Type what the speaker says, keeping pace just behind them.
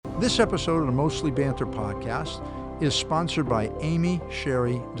This episode of the Mostly Banter podcast is sponsored by Amy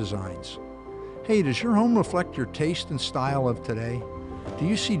Sherry Designs. Hey, does your home reflect your taste and style of today? Do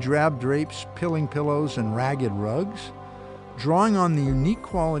you see drab drapes, pilling pillows, and ragged rugs? Drawing on the unique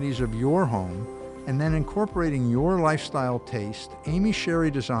qualities of your home and then incorporating your lifestyle taste, Amy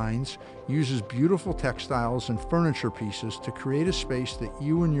Sherry Designs uses beautiful textiles and furniture pieces to create a space that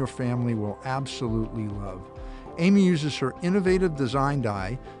you and your family will absolutely love. Amy uses her innovative design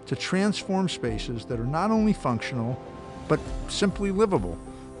die to transform spaces that are not only functional, but simply livable.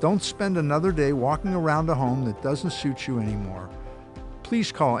 Don't spend another day walking around a home that doesn't suit you anymore. Please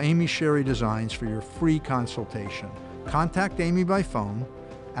call Amy Sherry Designs for your free consultation. Contact Amy by phone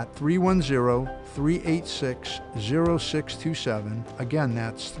at 310-386-0627. Again,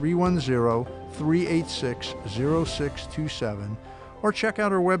 that's 310-386-0627. Or check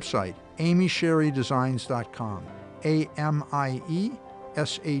out our website, amysherrydesigns.com.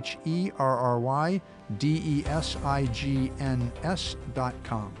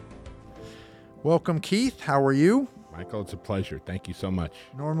 AMIESHERRYDESIGNS.com. Welcome, Keith. How are you? Michael, it's a pleasure. Thank you so much.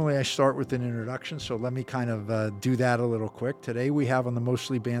 Normally I start with an introduction, so let me kind of do that a little quick. Today we have on the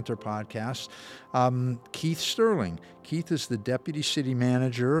Mostly Banter podcast, Keith Sterling. Keith is the Deputy City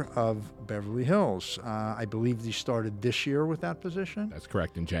Manager of Beverly Hills. I believe he started this year with that position? That's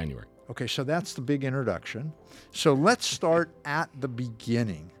correct, in January. Okay, so that's the big introduction. So let's start at the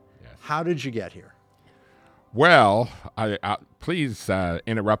beginning. Yes. How did you get here? Well, please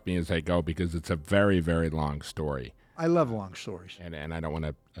interrupt me as I go because it's a very, very long story. I love long stories. And I don't want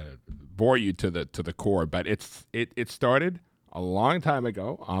to bore you to the core, but it started a long time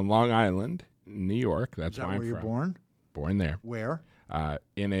ago on Long Island, New York. That's Is that where I'm where you're from. born? Born there. Where?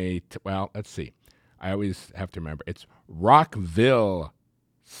 Let's see. I always have to remember. It's Rockville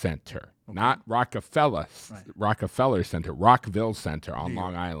Center, not Rockefeller. Right. Rockefeller Center, Rockville Center on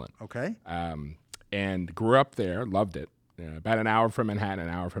Long Island. Okay. And grew up there, loved it. About an hour from Manhattan,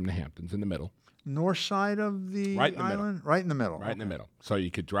 an hour from the Hamptons, in the middle. North side of the Right in the island? middle. Right in the middle. Right in the middle. So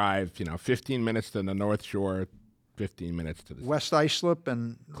you could drive, 15 minutes to the North Shore, 15 minutes to the West Islip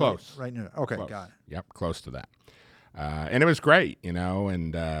and Close. Right near. Okay, Close. got it. Yep, close to that. And it was great,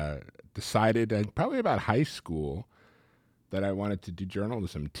 and decided probably about high school that I wanted to do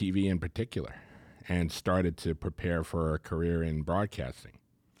journalism, TV in particular, and started to prepare for a career in broadcasting.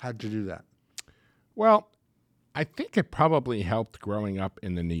 How'd you do that? Well, I think it probably helped growing up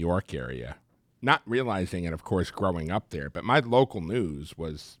in the New York area. Not realizing it, of course, growing up there, but my local news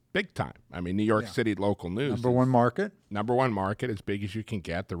was big time. I mean, New York City local news. Number one market? Number one market, as big as you can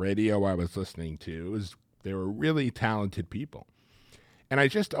get. The radio I was listening to, they were really talented people. And I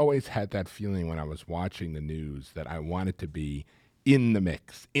just always had that feeling when I was watching the news that I wanted to be in the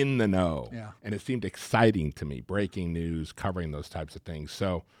mix, in the know. Yeah. And it seemed exciting to me, breaking news, covering those types of things.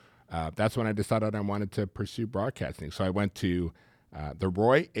 So that's when I decided I wanted to pursue broadcasting. So I went to the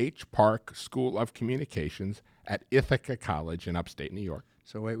Roy H. Park School of Communications at Ithaca College in upstate New York.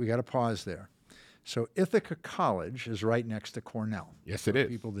 So wait, we got to pause there. So Ithaca College is right next to Cornell. Yes, it is.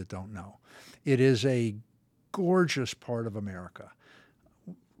 People that don't know. It is a gorgeous part of America.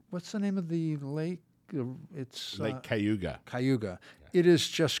 What's the name of the lake? It's Lake Cayuga. Cayuga. It is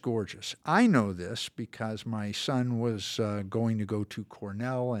just gorgeous. I know this because my son was going to go to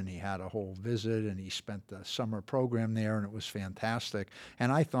Cornell, and he had a whole visit, and he spent the summer program there, and it was fantastic.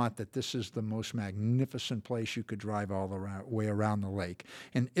 And I thought that this is the most magnificent place you could drive all the way around the lake.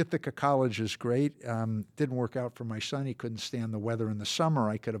 And Ithaca College is great. Didn't work out for my son. He couldn't stand the weather in the summer.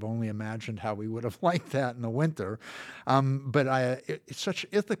 I could have only imagined how we would have liked that in the winter. But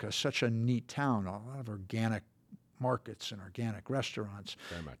Ithaca's such a neat town, a lot of organic markets and organic restaurants.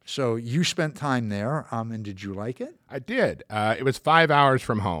 Very much. So you spent time there, and did you like it? I did. It was 5 hours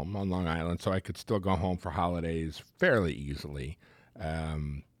from home on Long Island, so I could still go home for holidays fairly easily.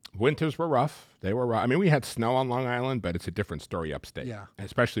 Winters were rough. They were rough. I mean, we had snow on Long Island, but it's a different story upstate. Yeah.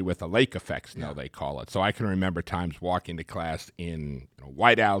 Especially with the lake effect snow, they call it. So I can remember times walking to class in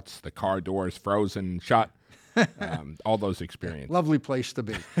whiteouts, the car doors frozen shut. All those experiences. Lovely place to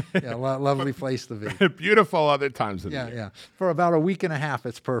be. Yeah, lovely place to be. Beautiful other times of the year. Yeah. For about a week and a half,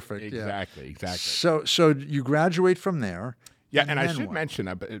 it's perfect. Exactly. So you graduate from there. Yeah, and I should what?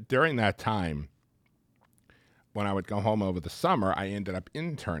 mention, during that time, when I would go home over the summer, I ended up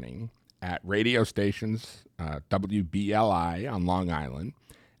interning at radio stations, WBLI on Long Island,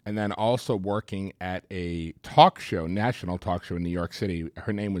 and then also working at a talk show, national talk show in New York City.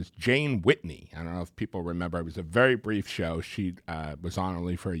 Her name was Jane Whitney. I don't know if people remember. It was a very brief show. She was on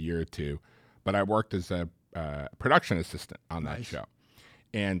only for a year or two, but I worked as a production assistant on that show,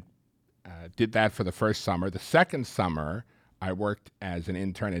 and did that for the first summer. The second summer, I worked as an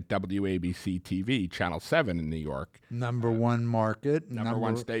intern at WABC TV, Channel 7 in New York. Number one market. Number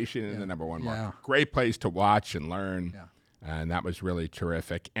one station in the number one market. Yeah. Great place to watch and learn. Yeah. And that was really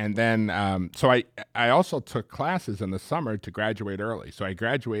terrific. And then, so I also took classes in the summer to graduate early. So I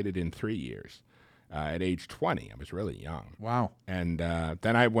graduated in 3 years at age 20. I was really young. Wow. And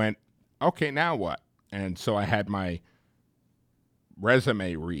then I went, okay, now what? And so I had my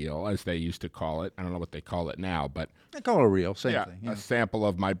resume reel, as they used to call it. I don't know what they call it now, but They call it a reel, same thing. Yeah. a sample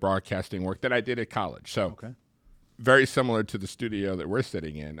of my broadcasting work that I did at college. So Okay. very similar to the studio that we're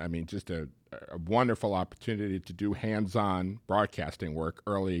sitting in. I mean, just a wonderful opportunity to do hands-on broadcasting work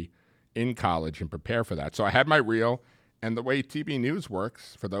early in college and prepare for that. So I had my reel, and the way TV news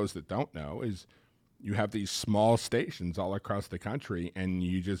works, for those that don't know, is you have these small stations all across the country, and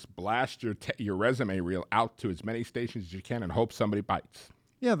you just blast your resume reel out to as many stations as you can and hope somebody bites.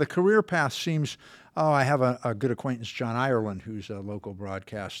 Yeah, the career path seems. I have a good acquaintance, John Ireland, who's a local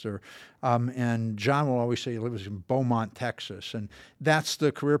broadcaster, and John will always say he lives in Beaumont, Texas, and that's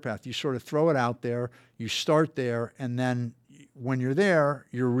the career path. You sort of throw it out there, you start there, and then when you're there,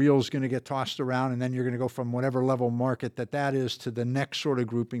 your reel's going to get tossed around, and then you're going to go from whatever level market that is to the next sort of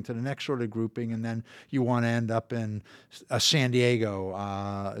grouping, to the next sort of grouping, and then you want to end up in San Diego,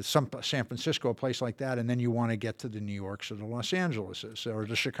 San Francisco, a place like that, and then you want to get to the New Yorks or the Los Angeleses or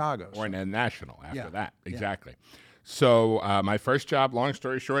the Chicagos. Or a national after Yeah. that. Exactly. So my first job, long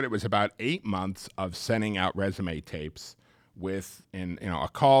story short, it was about 8 months of sending out resume tapes with a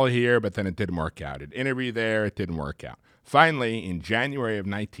call here, but then it didn't work out. An interview there, it didn't work out. Finally, in January of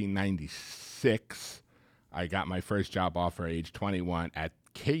 1996, I got my first job offer at age 21 at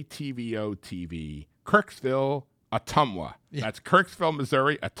KTVO TV, Kirksville, Ottumwa. Yeah. That's Kirksville,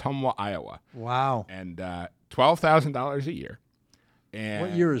 Missouri, Ottumwa, Iowa. Wow. And $12,000 a year. And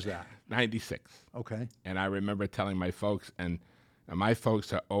What year is that? 96. Okay. And I remember telling my folks, and my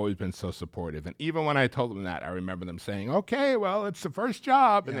folks have always been so supportive. And even when I told them that, I remember them saying, okay, well, it's the first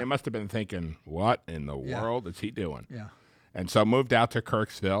job. And they must have been thinking, what in the world is he doing? Yeah. And so I moved out to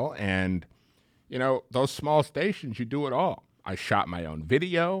Kirksville. And, those small stations, you do it all. I shot my own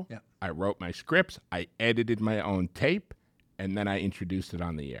video. Yeah. I wrote my scripts. I edited my own tape. And then I introduced it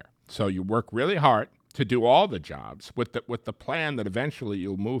on the air. So you work really hard to do all the jobs with the plan that eventually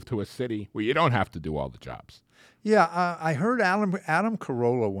you'll move to a city where you don't have to do all the jobs. Yeah, I heard Adam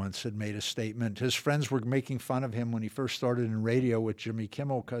Carolla once had made a statement. His friends were making fun of him when he first started in radio with Jimmy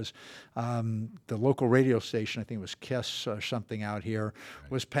Kimmel because the local radio station, I think it was KISS or something out here,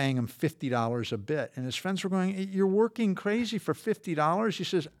 was paying him $50 a bit. And his friends were going, you're working crazy for $50? He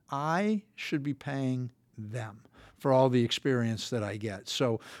says, I should be paying them for all the experience that I get.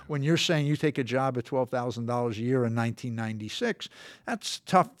 So when you're saying you take a job at $12,000 a year in 1996, that's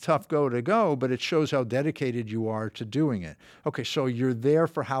tough go, but it shows how dedicated you are to doing it. Okay, so you're there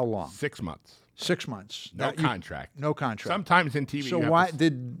for how long? 6 months. 6 months. No contract. No contract. Sometimes in TV. So why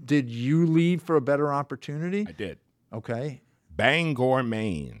did you leave for a better opportunity? I did. Okay. Bangor,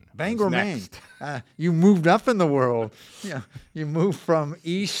 Maine. Bangor, was Maine. next. You moved up in the world. Yeah, you moved from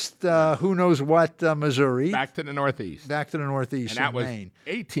east, who knows what, Missouri, Back to the Northeast. back to the Northeast And that in was Maine.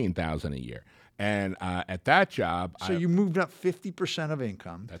 $18,000 a year. And at that job, So you moved up 50% of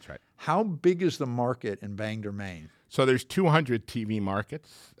income. That's right. How big is the market in Bangor, Maine? So there's 200 TV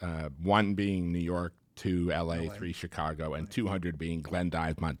markets, one being New York, 2 LA, 3 Chicago, and 200 being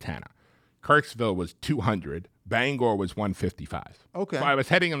Glendive, Montana. Kirksville was 200. Bangor was 155. Okay. So I was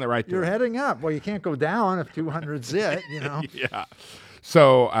heading in the right You're direction. heading up. Well, you can't go down if 200's it, Yeah.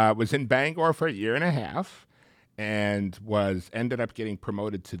 So I was in Bangor for a year and a half and ended up getting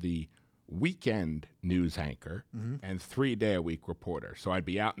promoted to the weekend news anchor and 3-day-a-week reporter. So I'd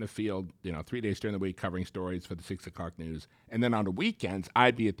be out in the field, 3 days during the week covering stories for the 6 o'clock news. And then on the weekends,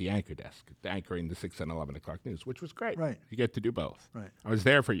 I'd be at the anchor desk, anchoring the 6 and 11 o'clock news, which was great. Right. You get to do both. Right. I was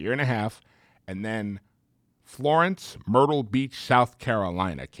there for a year and a half, and then Florence, Myrtle Beach, South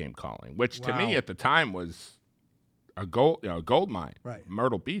Carolina came calling, which to me Wow. at the time was a gold mine. Right.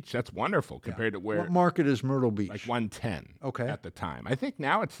 Myrtle Beach, that's wonderful compared to where What market is Myrtle Beach? like 110 Okay. at the time. I think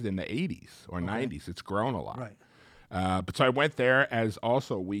now it's in the 80s or 90s. It's grown a lot. Right. But so I went there as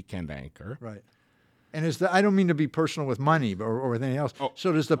also weekend anchor. Right. And I don't mean to be personal with money or anything else. Oh.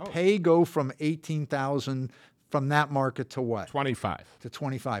 So does the pay go from 18,000 from that market to what? 25. To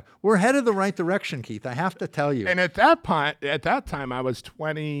 25. We're headed the right direction, Keith. I have to tell you. And at that time, I was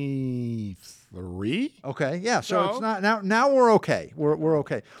 23. Okay, yeah. So So- it's not now. We're okay. We're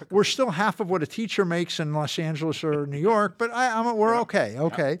okay. We're still half of what a teacher makes in Los Angeles or New York, but we're okay.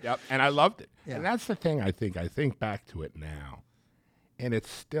 Okay. Yep. And I loved it. Yeah. And that's the thing I think back to it now. And it's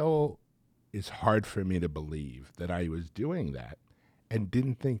still is hard for me to believe that I was doing that and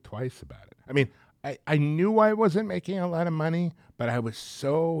didn't think twice about it. I mean, I knew I wasn't making a lot of money, but I was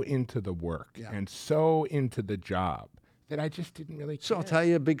so into the work and so into the job that I just didn't really care. So I'll tell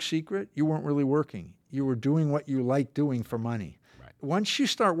you a big secret. You weren't really working. You were doing what you like doing for money. Right. Once you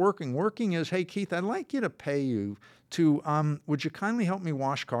start working is, hey, Keith, I'd like you to pay you to, would you kindly help me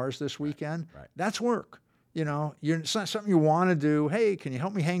wash cars this weekend? Right. That's work. It's not something you want to do. Hey, can you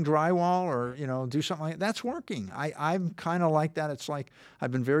help me hang drywall or, do something like that? That's working. I'm kind of like that. It's like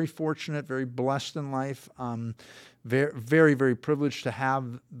I've been very fortunate, very blessed in life, very, very, very privileged to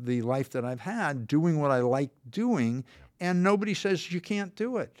have the life that I've had doing what I like doing. And nobody says you can't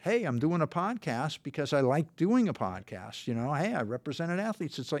do it. Hey, I'm doing a podcast because I like doing a podcast. Hey, I represented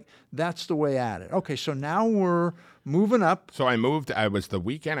athletes. It's like, that's the way at it. Okay, so now we're moving up. So I was the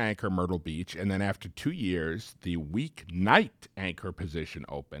weekend anchor Myrtle Beach, and then after 2 years, the weeknight anchor position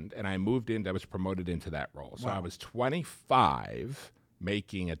opened, and I was promoted into that role. So I was 25,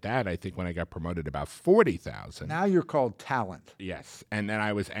 making at that, I think when I got promoted, about $40,000. Now you're called talent. Yes. And then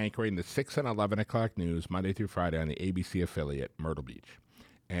I was anchoring the 6 and 11 o'clock news Monday through Friday on the ABC affiliate, Myrtle Beach.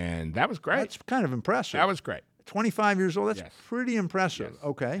 And that was great. That's kind of impressive. That was great. 25 years old, that's Yes. pretty impressive. Yes.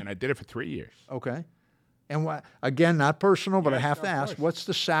 Okay. And I did it for 3 years. Okay. And again, not personal, but I Yes, have of to ask, course. what's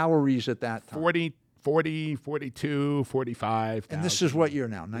the salaries at that time? 40, 42, 45. And this is what year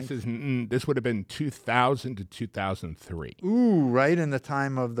now? This would have been 2000 to 2003. Ooh, right in the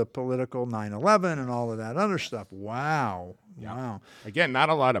time of the political 9/11 and all of that other stuff. Wow. Yeah. Wow. Again, not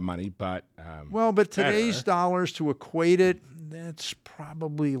a lot of money, but But today's better. dollars, to equate it, that's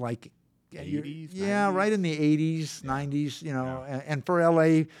probably like 80s, yeah, 90s. right in the 80s, 90s, and for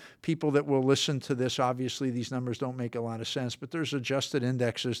LA people that will listen to this, obviously these numbers don't make a lot of sense, but there's adjusted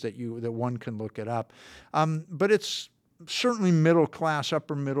indexes that one can look it up. But it's certainly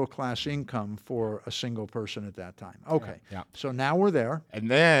upper middle class income for a single person at that time. Okay. Yeah. So now we're there. And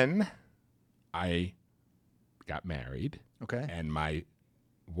then I got married. Okay. And my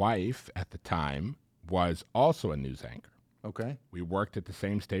wife at the time was also a news anchor. Okay. We worked at the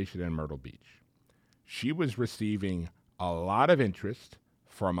same station in Myrtle Beach. She was receiving a lot of interest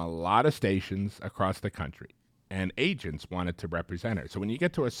from a lot of stations across the country, and agents wanted to represent her. So when you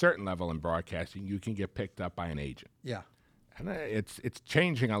get to a certain level in broadcasting, you can get picked up by an agent. Yeah. And it's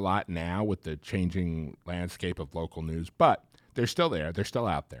changing a lot now with the changing landscape of local news, but they're still there. They're still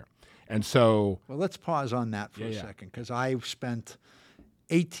out there. And so... Well, let's pause on that for a second, because I've spent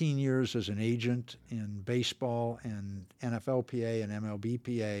 18 years as an agent in baseball and NFLPA and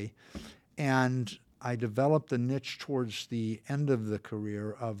MLBPA, and I developed a niche towards the end of the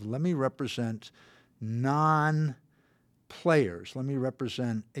career of let me represent non-players. Let me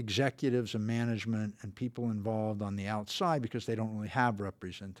represent executives and management and people involved on the outside because they don't really have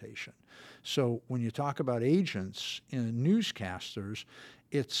representation. So when you talk about agents and newscasters,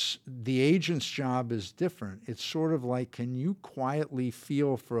 it's the agent's job is different. It's sort of like, can you quietly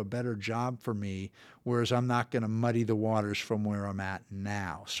feel for a better job for me, whereas I'm not going to muddy the waters from where I'm at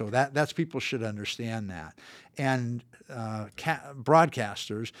now. So that's people should understand that. And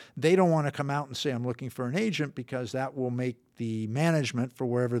broadcasters, they don't want to come out and say, I'm looking for an agent, because that will make the management for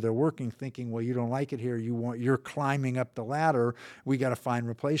wherever they're working thinking, well, you don't like it here. You're climbing up the ladder. We got to find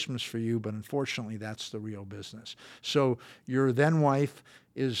replacements for you. But unfortunately, that's the real business. So your then wife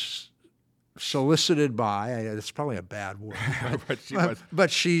is solicited by, it's probably a bad word, but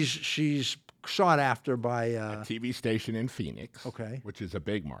she's sought after by a TV station in Phoenix, okay, which is a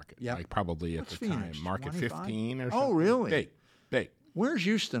big market, like probably at the Phoenix? time, market 25? 15 or something. Oh, really? Big. Where's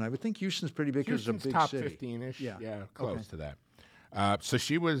Houston? I would think Houston's pretty big because it's a big top city. 15-ish, yeah, close Okay. to that. So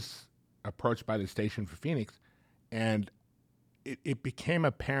she was approached by the station for Phoenix, and it became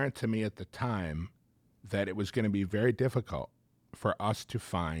apparent to me at the time that it was going to be very difficult for us to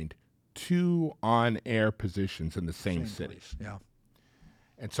find 2 on-air positions in the same city. Place. Yeah.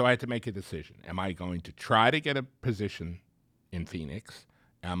 And so I had to make a decision. Am I going to try to get a position in Phoenix?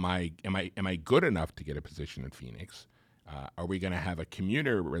 Am I good enough to get a position in Phoenix? Are we going to have a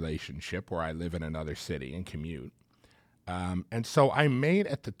commuter relationship where I live in another city and commute? And so I made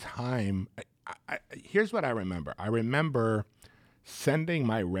at the time, here's what I remember. I remember sending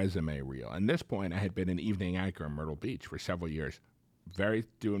my resume reel. At this point, I had been an evening anchor in Myrtle Beach for several years,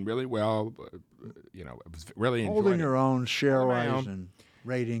 doing really well. It was really Holding your own share-wise own. and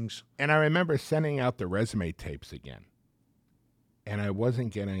ratings. And I remember sending out the resume tapes again, and I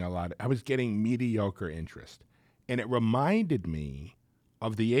wasn't getting I was getting mediocre interest. And it reminded me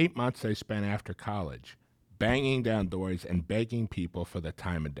of the 8 months I spent after college banging down doors and begging people for the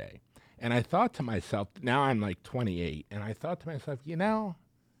time of day. And I thought to myself, now I'm like 28, and I thought to myself,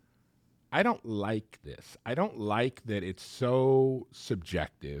 I don't like this. I don't like that it's so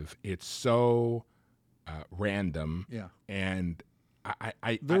subjective. It's so random. Yeah. And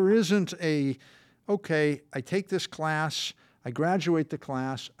There isn't okay, I take this class, I graduate the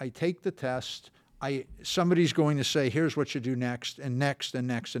class, I take the test, somebody's going to say, here's what you do next, and next, and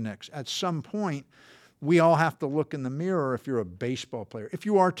next, and next. At some point, we all have to look in the mirror if you're a baseball player. If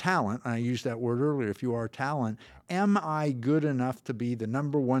you are talent, and I used that word earlier, if you are talent, am I good enough to be the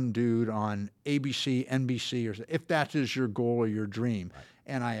number one dude on ABC, NBC, or if that is your goal or your dream? Right.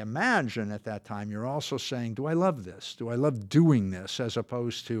 And I imagine at that time you're also saying, do I love this? Do I love doing this, as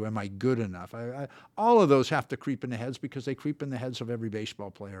opposed to, am I good enough? All of those have to creep in the heads, because they creep in the heads of every baseball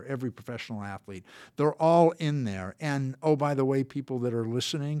player, every professional athlete. They're all in there. And, oh, by the way, people that are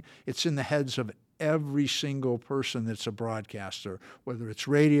listening, it's in the heads of every single person that's a broadcaster, whether it's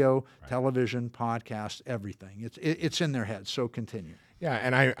radio, television, podcast, everything. It's in their heads. So continue. Yeah,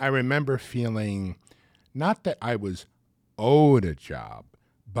 and I remember feeling, not that I was owed a job,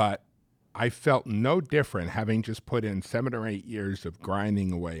 but I felt no different having just put in 7 or 8 years of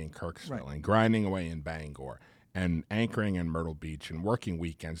grinding away in Kirksville and grinding away in Bangor and anchoring in Myrtle Beach and working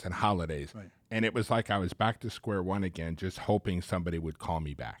weekends and holidays. Right. And it was like I was back to square one again, just hoping somebody would call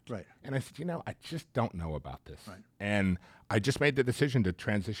me back. Right. And I said, I just don't know about this. Right. And I just made the decision to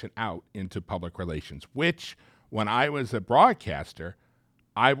transition out into public relations, which when I was a broadcaster,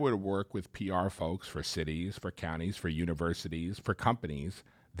 I would work with PR folks for cities, for counties, for universities, for companies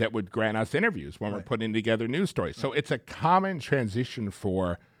that would grant us interviews when we're putting together news stories. So it's a common transition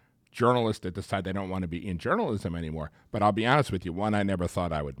for journalists that decide they don't want to be in journalism anymore. But I'll be honest with you, one I never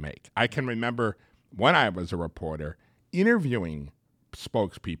thought I would make. I can remember when I was a reporter interviewing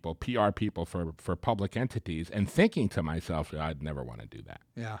spokespeople, PR people for public entities, and thinking to myself, I'd never want to do that.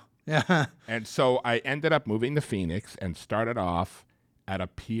 Yeah. Yeah. And so I ended up moving to Phoenix and started off at a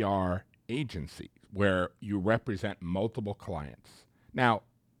PR agency where you represent multiple clients. Now,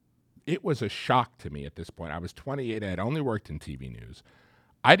 it was a shock to me at this point. I was 28. I had only worked in TV news.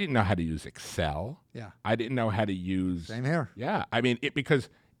 I didn't know how to use Excel. Yeah. I didn't know how to use... Same here. Yeah. I mean, because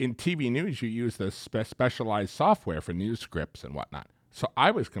in TV news, you use the specialized software for news scripts and whatnot. So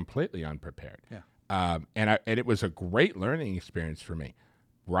I was completely unprepared. Yeah. And it was a great learning experience for me.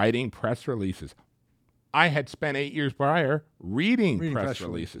 Writing press releases. I had spent 8 years prior reading press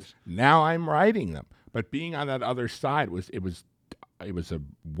releases. Now I'm writing them. But being on that other side was a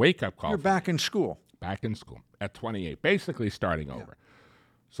wake-up call. You're back in school. Back in school at 28, basically starting over.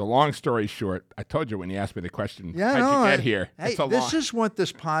 So long story short, I told you when you asked me the question, how'd you get here? Hey, this is what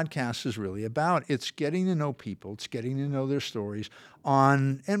this podcast is really about. It's getting to know people. It's getting to know their stories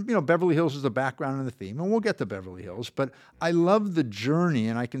and Beverly Hills is the background and the theme, and we'll get to Beverly Hills. But I love the journey,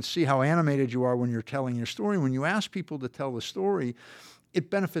 and I can see how animated you are when you're telling your story. When you ask people to tell the story, it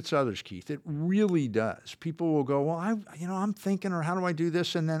benefits others, Keith. It really does. People will go, well, I'm thinking, or how do I do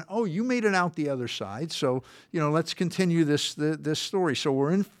this? And then, oh, you made it out the other side. So, let's continue this story. So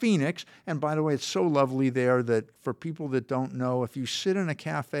we're in Phoenix. And by the way, it's so lovely there that for people that don't know, if you sit in a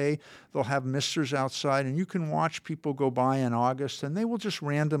cafe, they'll have misters outside, and you can watch people go by in August, and they will just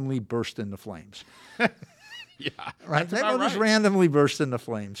randomly burst into flames. Yeah, right. They will just randomly burst into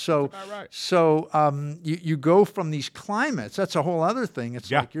flames. So, you go from these climates. That's a whole other thing. It's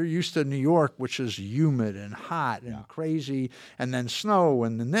like you're used to New York, which is humid and hot and crazy, and then snow,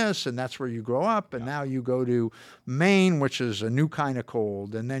 and then this, and that's where you grow up. And now you go to Maine, which is a new kind of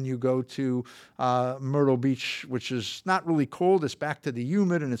cold, and then you go to Myrtle Beach, which is not really cold. It's back to the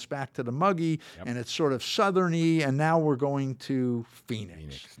humid, and it's back to the muggy, and it's sort of southerny. And now we're going to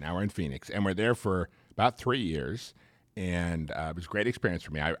Phoenix. Now we're in Phoenix, and we're there for about 3 years, and it was a great experience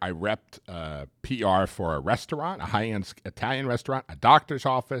for me. I repped PR for a restaurant, a high-end Italian restaurant, a doctor's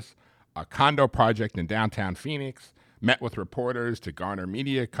office, a condo project in downtown Phoenix, met with reporters to garner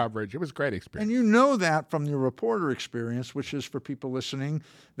media coverage. It was a great experience. And you know that from your reporter experience, which is for people listening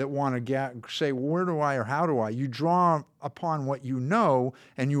that want to say, well, where do I or how do I? You draw upon what you know,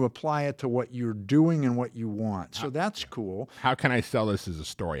 and you apply it to what you're doing and what you want. So that's cool. How can I sell this as a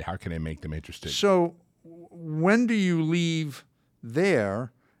story? How can I make them interested? So when do you leave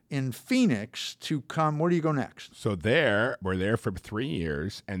there in Phoenix to come? Where do you go next? So we're there for 3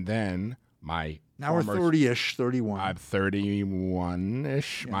 years, and then now we're 30-ish, 31. I'm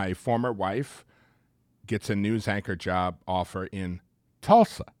 31-ish. Yeah. My former wife gets a news anchor job offer in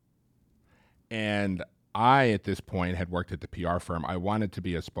Tulsa. And I, at this point, had worked at the PR firm. I wanted to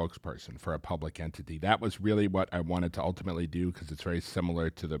be a spokesperson for a public entity. That was really what I wanted to ultimately do, because it's very similar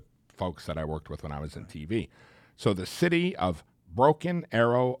to the folks that I worked with when I was in TV. So the city of Broken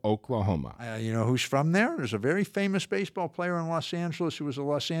Arrow, Oklahoma. You know who's from there? There's a very famous baseball player in Los Angeles who was a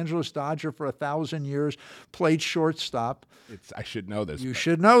Los Angeles Dodger for 1,000 years, played shortstop. I should know this. You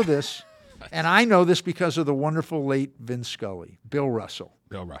should know this. And I know this because of the wonderful late Vin Scully, Bill Russell.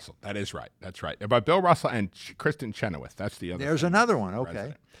 Bill Russell. That is right. That's right. But Bill Russell and Kristen Chenoweth. That's the other. There's another one. Okay.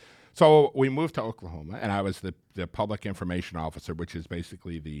 President. So we moved to Oklahoma, and I was the public information officer, which is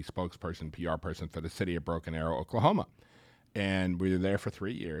basically the spokesperson, PR person for the city of Broken Arrow, Oklahoma. And we were there for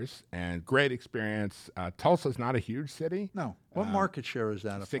 3 years, and great experience. Tulsa's not a huge city. No. What market share is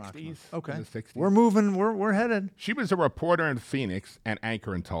that? 60s. Okay. In the 60s. We're moving. We're headed. She was a reporter in Phoenix and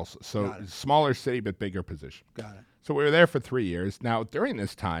anchor in Tulsa. So smaller city, but bigger position. Got it. So we were there for 3 years. Now, during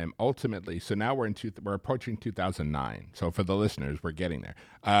this time, ultimately, so now we're approaching 2009. So for the listeners, we're getting there.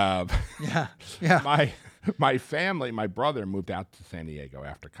 Yeah. My family, my brother moved out to San Diego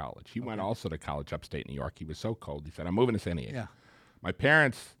after college. He went also to college upstate New York. He was so cold. He said, I'm moving to San Diego. Yeah. My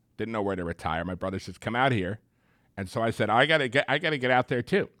parents didn't know where to retire. My brother says, come out here. And so I said, I gotta get out there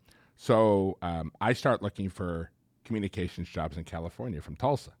too. So I start looking for communications jobs in California from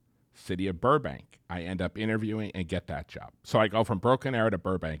Tulsa. City of Burbank. I end up interviewing and get that job. So I go from Broken Arrow to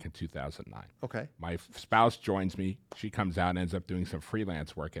Burbank in 2009. Okay. My spouse joins me. She comes out and ends up doing some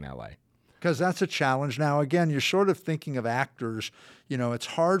freelance work in LA. Because that's a challenge. Now, again, you're sort of thinking of actors. You know, it's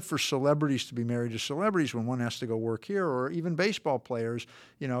hard for celebrities to be married to celebrities when one has to go work here, or even baseball players.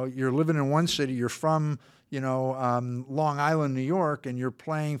 You know, you're living in one city. You're from, Long Island, New York, and you're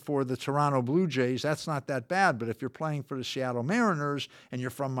playing for the Toronto Blue Jays. That's not that bad. But if you're playing for the Seattle Mariners and you're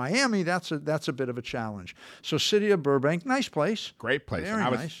from Miami, that's a bit of a challenge. So, city of Burbank, nice place. Great place. Very and I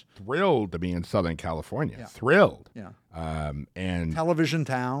was nice. Thrilled to be in Southern California. Yeah. Thrilled. Yeah. And Television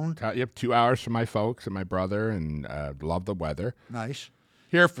town. Yep, 2 hours from my folks and my brother, and love the weather. Nice.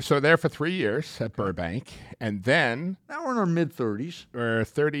 There for 3 years at Burbank, and then Now we're in our mid-30s. we're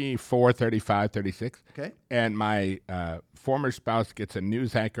 34, 35, 36. Okay. And my former spouse gets a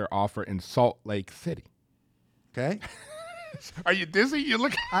news anchor offer in Salt Lake City. Okay. Are you dizzy? You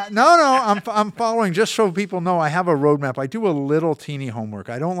look. No, I'm following. Just so people know, I have a roadmap. I do a little teeny homework.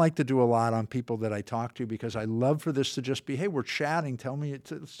 I don't like to do a lot on people that I talk to because I love for this to just be, hey, we're chatting. Tell me,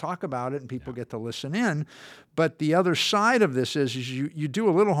 let's talk about it, and people get to listen in. But the other side of this is you do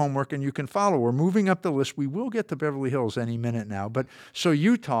a little homework and you can follow. We're moving up the list. We will get to Beverly Hills any minute now. But so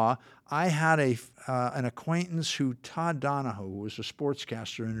Utah, I had an acquaintance who Todd Donahoe, who was a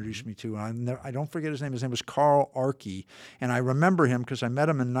sportscaster, introduced me to. And I don't forget his name. His name was Carl Arkey. And I remember him because I met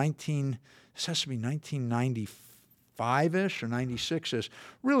him in 1995-ish or 96-ish.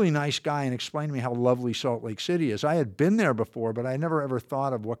 Really nice guy, and explained to me how lovely Salt Lake City is. I had been there before, but I never ever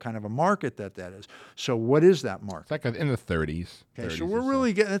thought of what kind of a market that is. So what is that market? It's like in the 30s. Okay, so we're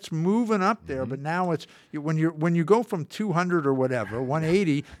really getting, it's moving up there, but now it's when you go from 200 or whatever,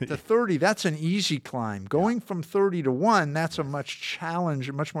 180 to 30, that's an easy climb. Going from 30 to 1, that's a much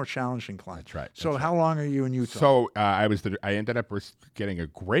more challenging climb. That's right. So how long are you in Utah? So I ended up getting a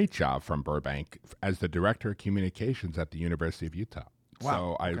great job from Burbank as the director of communications at the University of Utah. Wow.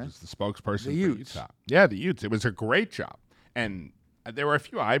 So I was the spokesperson for Utes. Utah. Yeah, the Utes. It was a great job. And there were a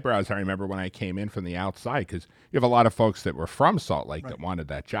few eyebrows I remember when I came in from the outside, because you have a lot of folks that were from Salt Lake that wanted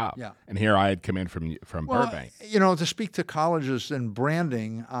that job. Yeah. And here I had come in from Burbank. To speak to colleges and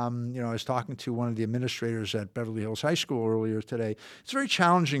branding, I was talking to one of the administrators at Beverly Hills High School earlier today. It's very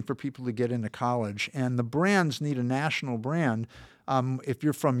challenging for people to get into college, and the brands need a national brand. If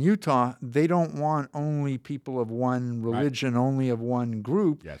you're from Utah, they don't want only people of one religion, only of one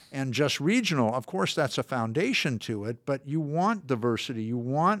group, and just regional. Of course, that's a foundation to it, but you want diversity. You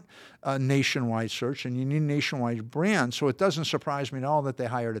want a nationwide search, and you need a nationwide brand. So it doesn't surprise me at all that they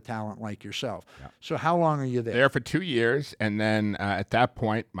hired a talent like yourself. Yeah. So how long are you there? There for 2 years, and then at that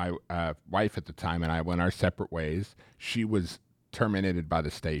point, my wife at the time and I went our separate ways. She was terminated by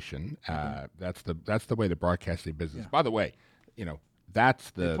the station. That's the way the broadcasting business. By the way, they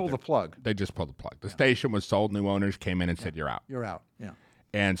pulled the plug. They just pulled the plug. The station was sold. New owners came in and said, "You're out." You're out. Yeah.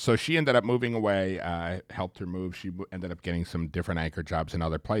 And so she ended up moving away. I helped her move. She ended up getting some different anchor jobs in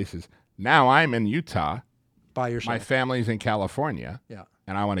other places. Now I'm in Utah. By yourself. My family's in California. Yeah.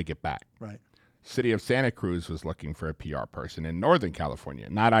 And I want to get back. Right. City of Santa Cruz was looking for a PR person in Northern California.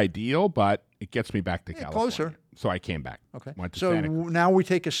 Not ideal, but it gets me back to California. Closer. So I came back. Okay. Went to so Santa Cruz. Now we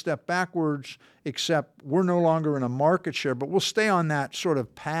take a step backwards, except we're no longer in a market share, but we'll stay on that sort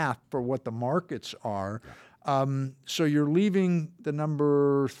of path for what the markets are. Yeah. So you're leaving the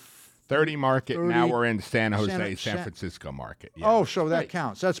number 30 market. 30, now we're in San Jose, San Francisco market. Yeah. Oh, so that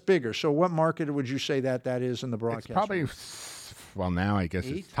counts. That's bigger. So what market would you say that is in the broadcast? It's probably well, now I guess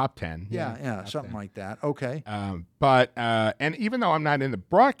 8? it's top 10. Yeah, top something 10. like that. Okay. And even though I'm not in the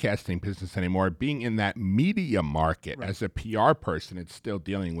broadcasting business anymore, being in that media market as a PR person, it's still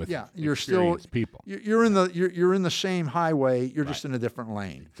dealing with you're still people. You're in the same highway. You're just in a different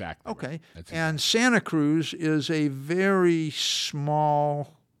lane. Exactly. Okay. Right. And Santa Cruz is a very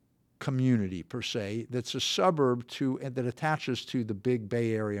small community per se. That's a suburb that attaches to the big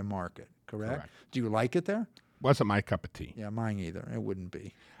Bay Area market. Correct. Do you like it there? Wasn't my cup of tea. Yeah, mine either. It wouldn't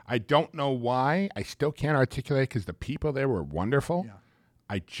be. I don't know why. I still can't articulate because the people there were wonderful. Yeah.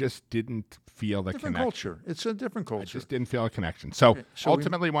 I just didn't feel the different connection. Culture. It's a different culture. I just didn't feel a connection. So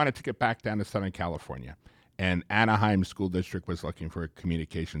ultimately wanted to get back down to Southern California. And Anaheim School District was looking for a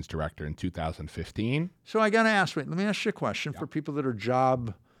communications director in 2015. So I got to ask, let me ask you a question for people that are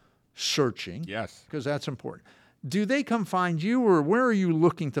job searching. Yes. Because that's important. Do they come find you, or where are you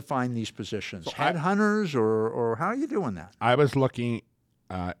looking to find these positions? So headhunters, or how are you doing that? I was looking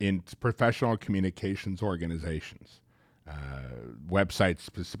in professional communications organizations, websites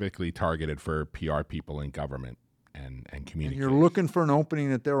specifically targeted for PR people in government and communications. And you're looking for an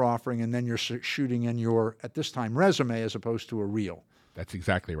opening that they're offering, and then you're shooting in your, at this time, resume as opposed to a reel. That's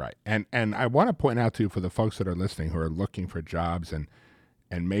exactly right. And I want to point out, too, for the folks that are listening who are looking for jobs and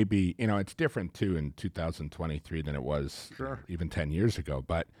maybe, it's different, too, in 2023 than it was even 10 years ago.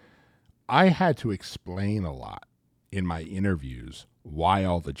 But I had to explain a lot in my interviews why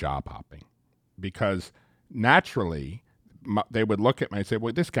all the job hopping. Because naturally, they would look at me and say,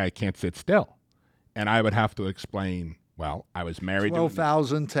 well, this guy can't sit still. And I would have to explain, well, I was married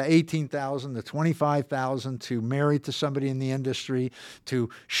 12,000 to 18,000 to 25,000 to married to somebody in the industry to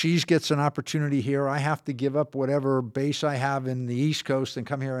she gets an opportunity here. I have to give up whatever base I have in the East Coast and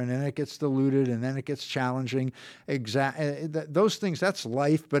come here, and then it gets diluted and then it gets challenging. Those things, that's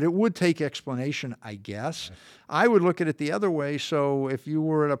life, but it would take explanation, I guess. Yes. I would look at it the other way. So if you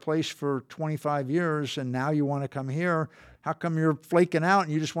were at a place for 25 years and now you want to come here, how come you're flaking out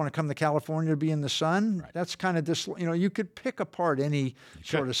and you just want to come to California to be in the sun? Right. That's kind of you could pick apart any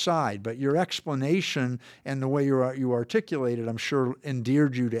sort of side, but your explanation and the way you articulated, I'm sure,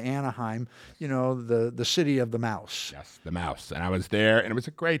 endeared you to Anaheim, the city of the mouse. Yes, the mouse. And I was there, and it was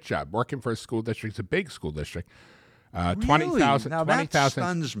a great job. Working for a school district, it's a big school district. Really? 20,000. Now that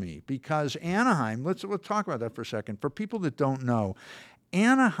stuns me, because Anaheim, let's talk about that for a second. For people that don't know,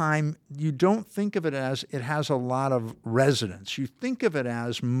 Anaheim, you don't think of it as it has a lot of residents. You think of it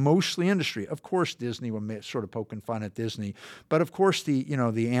as mostly industry. Of course, Disney was sort of poking fun at Disney, but of course the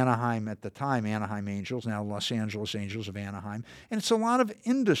Anaheim at the time, Anaheim Angels, now Los Angeles Angels of Anaheim, and it's a lot of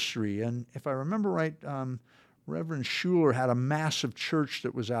industry. And if I remember right, Reverend Schuler had a massive church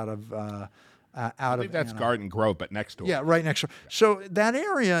that was out of I think that's Anaheim. Garden Grove, but next door. Yeah, right next door. So that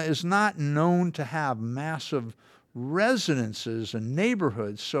area is not known to have massive residences and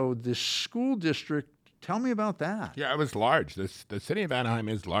neighborhoods. So this school district, tell me about that. Yeah, it was large. The city of Anaheim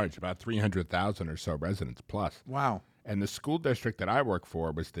is large, about 300,000 or so residents plus. Wow. And the school district that I work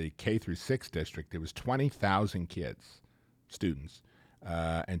for was the K through 6 district. It was 20,000 students,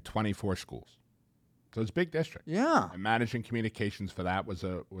 and 24 schools. So it's a big district. Yeah. And managing communications for that was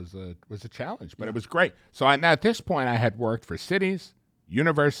a challenge, but it was great. So at this point, I had worked for cities,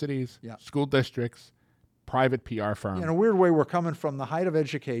 universities, school districts, private PR firms. In a weird way, we're coming from the height of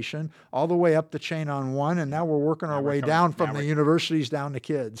education all the way up the chain on one, and now we're working our way down from the universities down to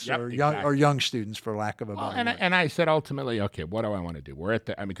kids or young students, for lack of a better word. And I said ultimately, okay, what do I want to do? We're at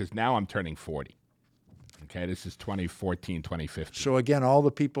because now I'm turning 40. Okay, this is 2014, 2015. So again, all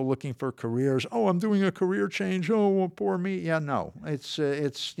the people looking for careers, I'm doing a career change. Oh, well, poor me. Yeah, no. It's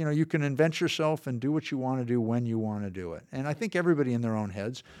you can invent yourself and do what you want to do when you want to do it. And I think everybody in their own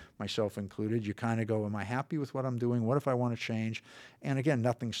heads, myself included, you kind of go, am I happy with what I'm doing? What if I want to change? And again,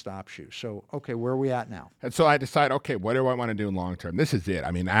 nothing stops you. So, okay, where are we at now? And so I decide, okay, what do I want to do long term? This is it.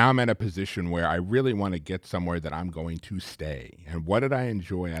 I mean, I'm in a position where I really want to get somewhere that I'm going to stay. And what did I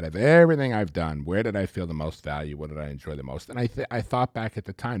enjoy out of everything I've done? Where did I feel the most value? What did I enjoy the most? And I thought back at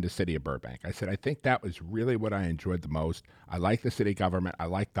the time, the city of Burbank. I said, I think that was really what I enjoyed the most. I like the city government. I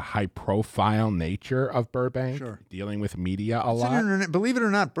like the high-profile nature of Burbank, dealing with media a lot. Believe it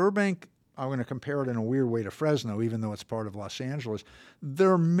or not, Burbank, I'm going to compare it in a weird way to Fresno, even though it's part of Los Angeles.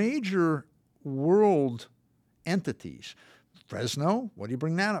 They're major world entities. Fresno, what do you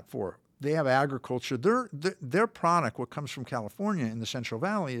bring that up for? They have agriculture. Their product, what comes from California in the Central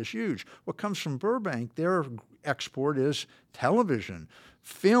Valley, is huge. What comes from Burbank, their export is television,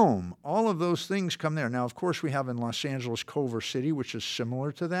 film. All of those things come there. Now, of course, we have in Los Angeles Culver City, which is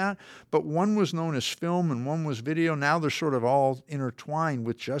similar to that. But one was known as film and one was video. Now they're sort of all intertwined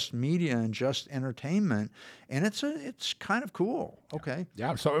with just media and just entertainment, and it's kind of cool. Okay.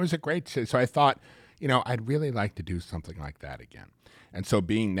 Yeah. So it was a great. So I thought, I'd really like to do something like that again. And so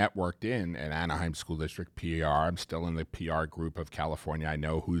being networked in at Anaheim School District PR, I'm still in the PR group of California. I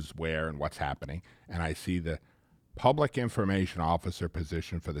know who's where and what's happening. And I see the public information officer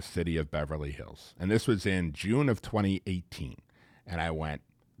position for the city of Beverly Hills. And this was in June of 2018. And I went,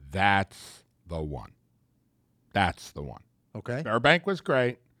 that's the one. That's the one. Okay. Burbank was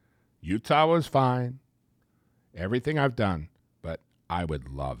great. Utah was fine. Everything I've done. But I would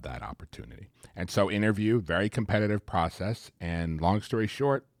love that opportunity. And so interview, very competitive process. And long story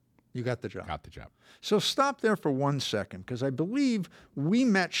short, you got the job. Got the job. So stop there for 1 second, because I believe we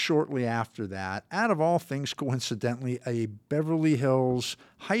met shortly after that, out of all things, coincidentally, a Beverly Hills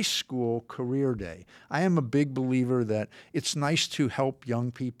high school career day. I am a big believer that it's nice to help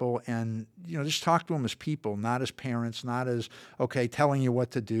young people and, just talk to them as people, not as parents, not as, okay, telling you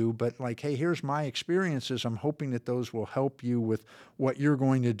what to do, but like, hey, here's my experiences. I'm hoping that those will help you with what you're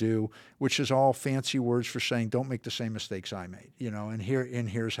going to do, which is all fancy words for saying, don't make the same mistakes I made, and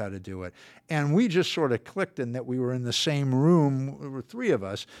here's how to do it. And we just sort of clicked in that we were in the same room. There were three of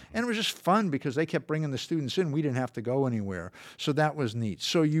us, and it was just fun because they kept bringing the students in. We didn't have to go anywhere. So that was neat.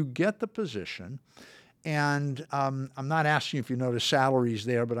 So you get the position, and I'm not asking you if you know the salaries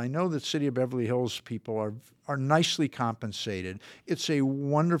there, but I know that City of Beverly Hills people are nicely compensated. It's a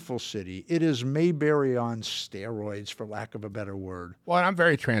wonderful city. It is Mayberry on steroids, for lack of a better word. Well, and I'm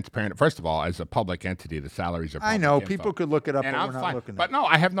very transparent. First of all, as a public entity, the salaries are public I know. info. People could look it up, and but I'm we're not fine. looking But at it. no,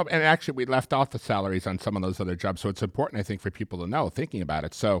 I have no. And actually, we left off the salaries on some of those other jobs, so it's important, I think, for people to know, thinking about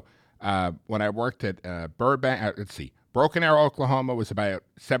it. So when I worked at Burbank, Broken Arrow, Oklahoma was about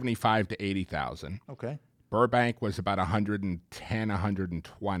 75 to 80,000. Okay. Burbank was about 110,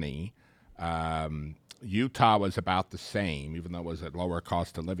 120. Utah was about the same, even though it was at lower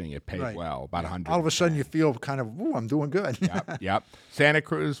cost of living. It paid well, about 100. All of a sudden, you feel kind of, ooh, I'm doing good. Yep. Santa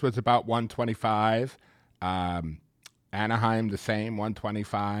Cruz was about 125. Anaheim, the same,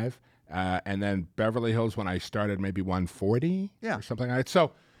 125. And then Beverly Hills, when I started, maybe 140 or something like that.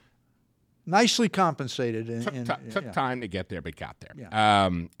 So nicely compensated. Took time to get there, but got there. Yeah.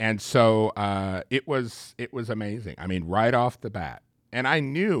 And so it was amazing. I mean, right off the bat. And I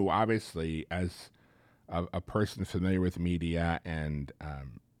knew, obviously, as a person familiar with media and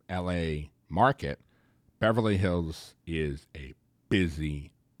L.A. market, Beverly Hills is a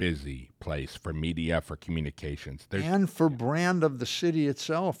busy place for media, for communications. And for brand of the city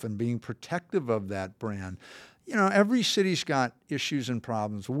itself and being protective of that brand. Every city's got issues and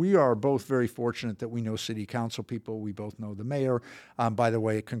problems. We are both very fortunate that we know city council people. We both know the mayor. By the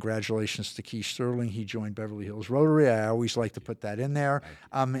way, congratulations to Keith Sterling. He joined Beverly Hills Rotary. I always like to put that in there.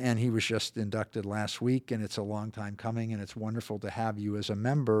 And he was just inducted last week, and it's a long time coming, and it's wonderful to have you as a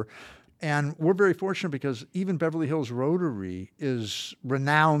member. And we're very fortunate because even Beverly Hills Rotary is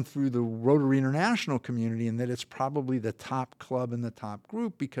renowned through the Rotary International community in that it's probably the top club in the top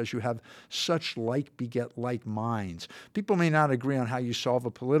group because you have such like beget like minds. People may not agree on how you solve a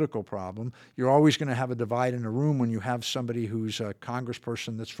political problem. You're always going to have a divide in a room when you have somebody who's a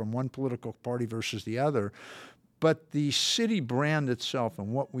congressperson that's from one political party versus the other. But the city brand itself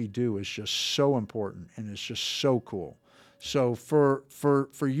and what we do is just so important, and it's just so cool. So for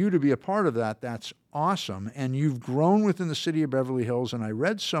you to be a part of that, that's awesome. And you've grown within the city of Beverly Hills. And I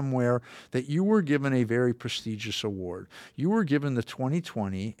read somewhere that you were given a very prestigious award. You were given the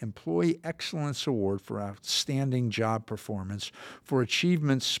 2020 Employee Excellence Award for outstanding job performance for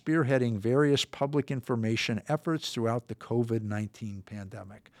achievements spearheading various public information efforts throughout the COVID-19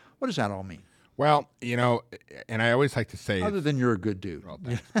 pandemic. What does that all mean? Well, and I always like to say, other than you're a good dude. Well,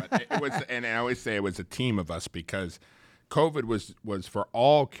 thanks, but it was, and I always say it was a team of us because COVID was for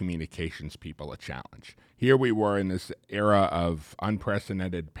all communications people a challenge. Here we were in this era of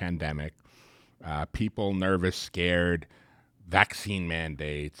unprecedented pandemic, people nervous, scared, vaccine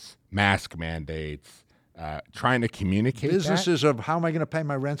mandates, mask mandates, trying to communicate businesses of how am I going to pay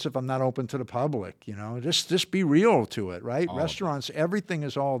my rents if I'm not open to the public? Just be real to it, right? Restaurants, everything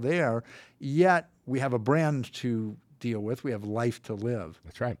is all there, yet we have a brand to deal with. We have life to live.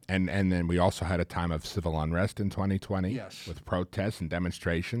 That's right. And then we also had a time of civil unrest in 2020 with protests and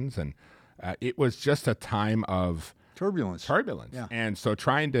demonstrations. And it was just a time of turbulence. Yeah. And so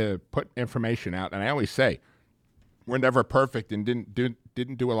trying to put information out, and I always say, we're never perfect and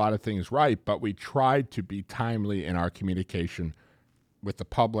didn't do a lot of things right, but we tried to be timely in our communication with the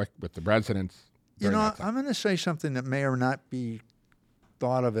public, with the residents. I'm going to say something that may or not be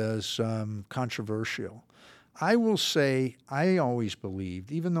thought of as controversial. I will say I always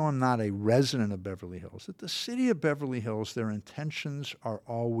believed, even though I'm not a resident of Beverly Hills, that the city of Beverly Hills, their intentions are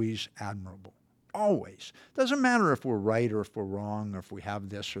always admirable. Always. Doesn't matter if we're right or if we're wrong or if we have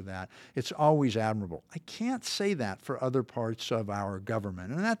this or that. It's always admirable. I can't say that for other parts of our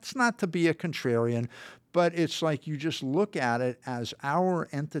government. And that's not to be a contrarian, but it's like you just look at it as our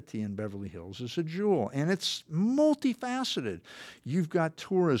entity in Beverly Hills is a jewel, and it's multifaceted. You've got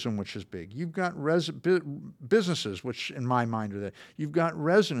tourism, which is big. You've got businesses, which in my mind are that. You've got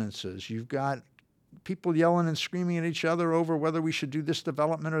residences. You've got people yelling and screaming at each other over whether we should do this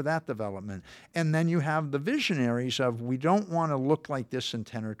development or that development. And then you have the visionaries of, we don't want to look like this in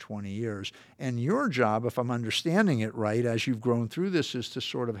 10 or 20 years. And your job, if I'm understanding it right, as you've grown through this, is to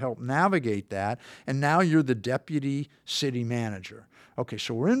sort of help navigate that. And now you're the deputy city manager. Okay,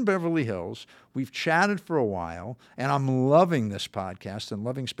 so we're in Beverly Hills. We've chatted for a while, and I'm loving this podcast and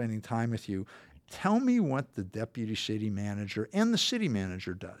loving spending time with you. Tell me what the deputy city manager and the city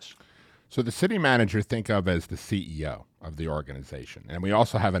manager does. So the city manager, think of as the CEO of the organization. And we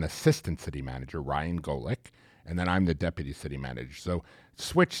also have an assistant city manager, Ryan Golick, and then I'm the deputy city manager. So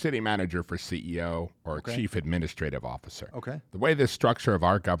switch city manager for CEO or chief administrative officer. Okay. The way the structure of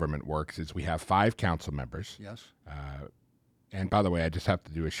our government works is we have 5 council members. Yes. And by the way, I just have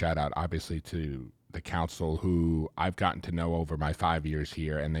to do a shout out, obviously, to the council who I've gotten to know over my 5 years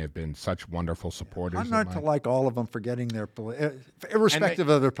here, and they have been such wonderful supporters. I'm not to like all of them for getting their, irrespective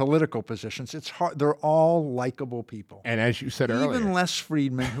of their political positions. It's hard. They're all likable people. And as you said earlier, even Les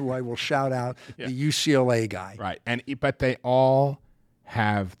Friedman, who I will shout out, the UCLA guy. Right. But they all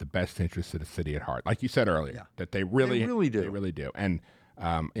have the best interests of the city at heart. Like you said earlier, that they really do. They really do. And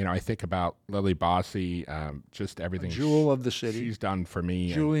I think about Lily Bossy, just everything. A jewel of the city. She's done for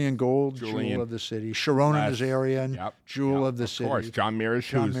me. Julian Gold, jewel of the city. Sharon Nazarian, jewel of the city. Of course. John Mirish,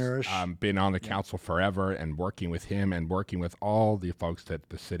 who's been on the council forever, and working with him and working with all the folks at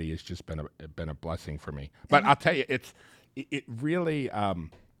the city has just been a blessing for me. But I'll tell you, it really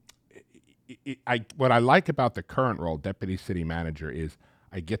what I like about the current role, deputy city manager, is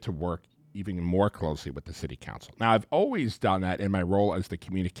I get to work even more closely with the city council. Now, I've always done that in my role as the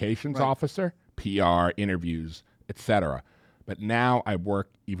communications officer, PR, interviews, etc. But now I work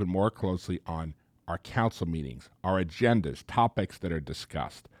even more closely on our council meetings, our agendas, topics that are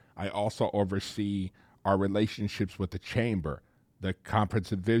discussed. I also oversee our relationships with the chamber, the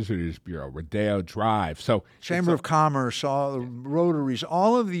Conference and Visitors Bureau, Rodeo Drive. So Chamber of Commerce, all the Rotaries,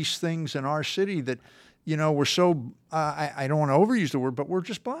 all of these things in our city that, we're so, I don't want to overuse the word, but we're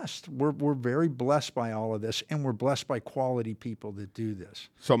just blessed. We're very blessed by all of this, and we're blessed by quality people that do this.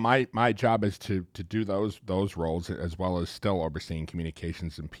 So my job is to do those roles, as well as still overseeing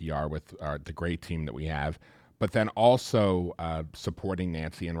communications and PR with the great team that we have, but then also supporting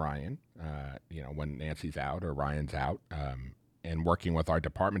Nancy and Ryan, when Nancy's out or Ryan's out, and working with our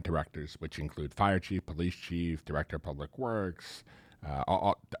department directors, which include fire chief, police chief, director of public works,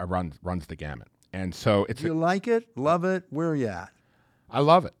 runs the gamut. And so it's. You like it? Love it? Where are you at? I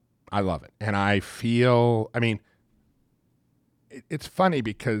love it. And I feel, it's funny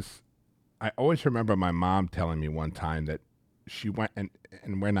because I always remember my mom telling me one time that she went, and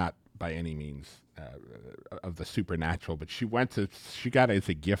we're not by any means of the supernatural, but she got as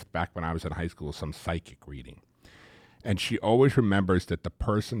a gift back when I was in high school some psychic reading. And she always remembers that the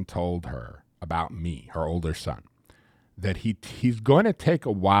person told her about me, her older son, that he's going to take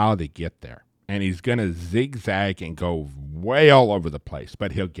a while to get there. And he's going to zigzag and go way all over the place,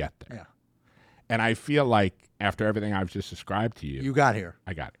 but he'll get there. Yeah. And I feel like after everything I've just described to you, you got here.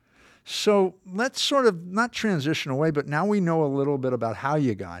 I got it. So let's sort of not transition away, but now we know a little bit about how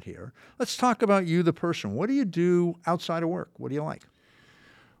you got here. Let's talk about you, the person. What do you do outside of work? What do you like?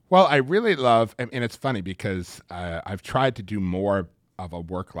 Well, I really love, and it's funny because I've tried to do more of a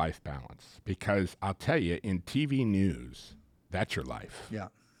work-life balance, because I'll tell you, in TV news, that's your life. Yeah.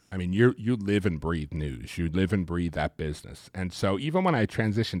 I mean, you live and breathe news. You live and breathe that business. And so even when I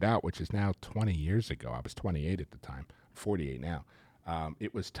transitioned out, which is now 20 years ago, I was 28 at the time, 48 now,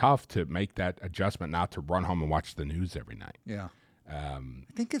 it was tough to make that adjustment not to run home and watch the news every night. Yeah. I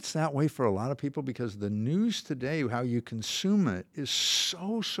think it's that way for a lot of people because the news today, how you consume it, is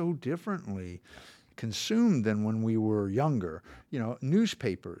so differently consumed than when we were younger.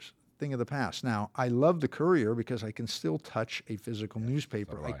 Newspapers, thing of the past. Now, I love the Courier because I can still touch a physical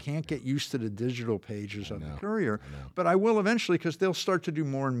newspaper. So do I I. can't get used to the digital pages of the know. Courier, but I will eventually because they'll start to do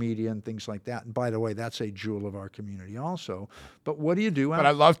more in media and things like that. And by the way, that's a jewel of our community also. But what do you do? But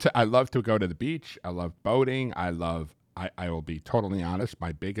I love to go to the beach. I love boating. I will be totally honest.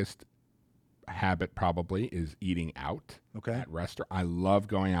 My biggest habit probably is eating out at restaurant. I love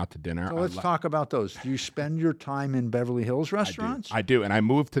going out to dinner. So let's talk about those. Do you spend your time in Beverly Hills restaurants? I do. And I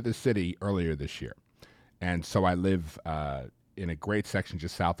moved to the city earlier this year. And so I live in a great section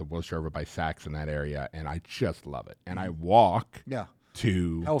just south of Wilshire over by Saks in that area, and I just love it. And I walk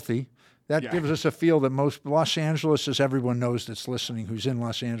to... Healthy. That gives us a feel that most Los Angeles, as everyone knows that's listening who's in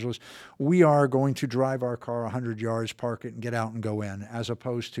Los Angeles, we are going to drive our car 100 yards, park it, and get out and go in, as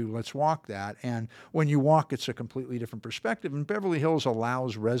opposed to let's walk that. And when you walk, it's a completely different perspective. And Beverly Hills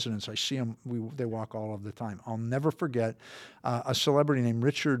allows residents, I see them, they walk all of the time. I'll never forget a celebrity named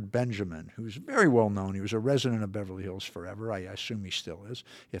Richard Benjamin, who's very well known. He was a resident of Beverly Hills forever. I assume he still is,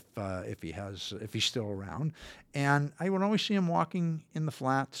 if he's still around. And I would always see him walking in the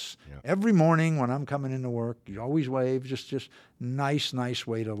flats every morning when I'm coming into work. He'd always wave, just nice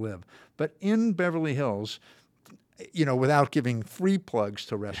way to live. But in Beverly Hills, without giving free plugs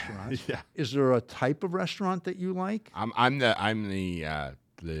to restaurants, is there a type of restaurant that you like? I'm the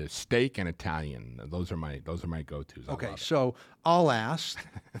steak and Italian. Those are my go-tos. Okay, so I'll ask,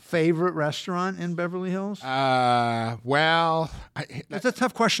 favorite restaurant in Beverly Hills? Well, that's a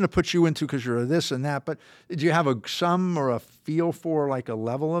tough question to put you into because you're this and that. But do you have some or a feel for like a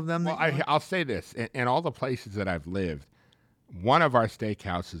level of them? Well, I'll say this: in all the places that I've lived, one of our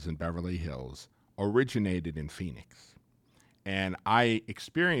steakhouses in Beverly Hills originated in Phoenix. And I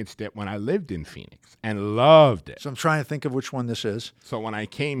experienced it when I lived in Phoenix and loved it. So I'm trying to think of which one this is. So when I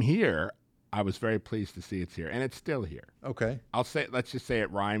came here, I was very pleased to see it's here, and it's still here. Okay. Let's just say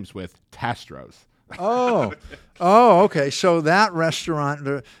it rhymes with Tastro's. Oh, okay. So that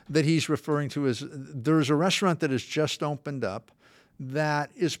restaurant that he's referring to there's a restaurant that has just opened up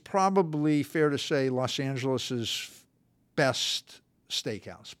that is probably fair to say Los Angeles's best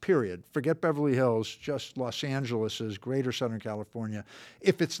steakhouse, period. Forget Beverly Hills, just Los Angeles's, Greater Southern California.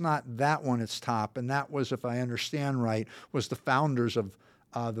 If it's not that one, it's top. And that was, if I understand right, was the founders of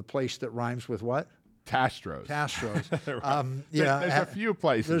the place that rhymes with what? Tastro's. Right. There's a few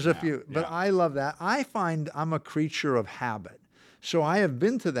places. There's a few, but I love that. I find I'm a creature of habit. So I have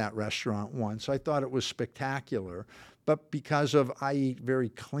been to that restaurant once. I thought it was spectacular. But because I eat very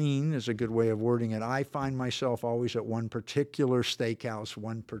clean is a good way of wording it, I find myself always at one particular steakhouse,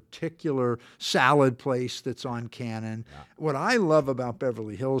 one particular salad place that's on Cannon. Yeah. What I love about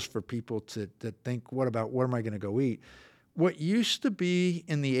Beverly Hills for people to think, what am I going to go eat? What used to be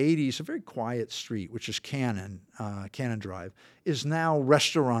in the 80s a very quiet street, which is Cannon Drive, is now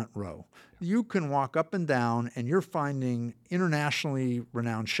Restaurant Row. You can walk up and down, and you're finding internationally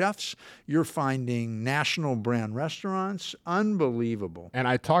renowned chefs. You're finding national brand restaurants. Unbelievable. And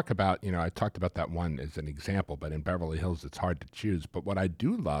I talked about that one as an example, but in Beverly Hills, it's hard to choose. But what I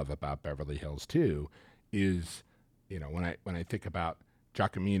do love about Beverly Hills too is, when I think about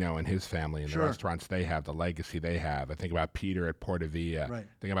Giacomino and his family and the restaurants they have, the legacy they have. I think about Peter at Portavia. Right.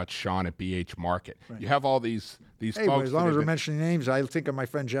 I think about Sean at BH Market. Right. You have all these folks. As long as we're mentioning names, I think of my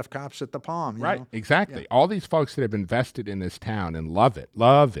friend Jeff Copps at the Palm. You know? Exactly. Yeah. All these folks that have invested in this town and love it,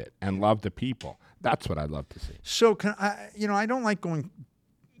 and love the people. That's what I love to see. So I don't like going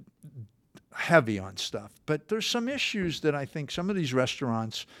heavy on stuff, but there's some issues that I think some of these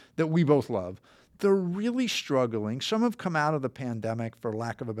restaurants that we both love, they're really struggling. Some have come out of the pandemic, for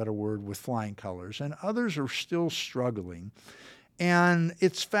lack of a better word, with flying colors, and others are still struggling. And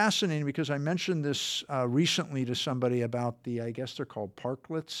it's fascinating because I mentioned this recently to somebody about I guess they're called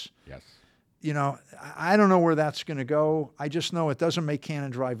parklets. Yes. I don't know where that's going to go. I just know it doesn't make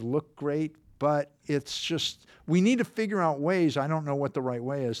Cannon Drive look great, but it's just, we need to figure out ways. I don't know what the right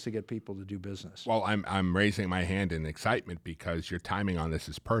way is to get people to do business. Well, I'm raising my hand in excitement because your timing on this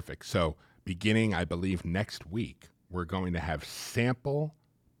is perfect. So beginning, I believe, next week, we're going to have sample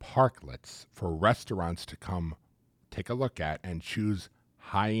parklets for restaurants to come take a look at and choose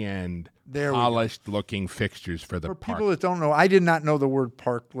high-end, polished-looking fixtures for the park. For people that don't know, I did not know the word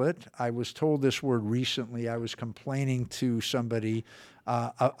parklet. I was told this word recently. I was complaining to somebody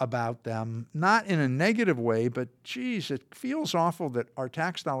about them, not in a negative way, but geez, it feels awful that our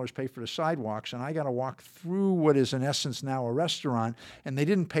tax dollars pay for the sidewalks, and I got to walk through what is in essence now a restaurant, and they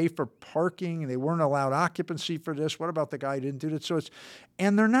didn't pay for parking, they weren't allowed occupancy for this. What about the guy who didn't do that?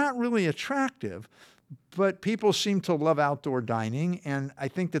 And they're not really attractive. But people seem to love outdoor dining, and I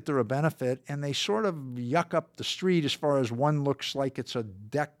think that they're a benefit, and they sort of yuck up the street as far as one looks like it's a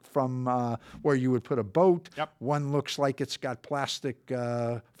deck from where you would put a boat. Yep. One looks like it's got plastic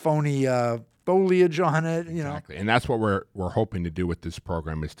phony foliage on it. Exactly. And that's what we're hoping to do with this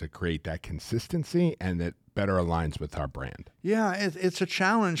program, is to create that consistency and that better aligns with our brand. Yeah, it's a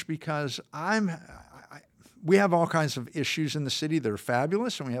challenge because we have all kinds of issues in the city that are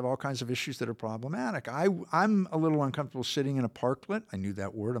fabulous, and we have all kinds of issues that are problematic. I'm a little uncomfortable sitting in a parklet. I knew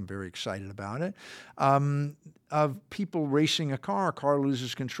that word. I'm very excited about it. Of people racing a car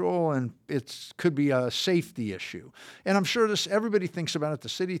loses control, and it could be a safety issue. And I'm sure everybody thinks about it. The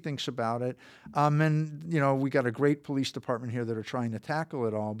city thinks about it. And, we got a great police department here that are trying to tackle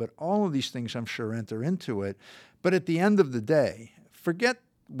it all. But all of these things, I'm sure, enter into it. But at the end of the day, forget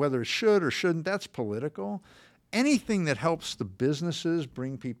whether it should or shouldn't, that's political. Anything that helps the businesses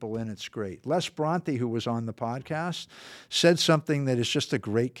bring people in, it's great. Les Bronte, who was on the podcast, said something that is just a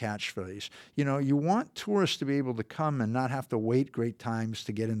great catchphrase. You want tourists to be able to come and not have to wait great times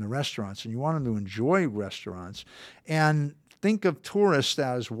to get in the restaurants, and you want them to enjoy restaurants. And think of tourists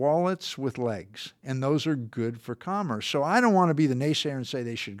as wallets with legs, and those are good for commerce. So I don't want to be the naysayer and say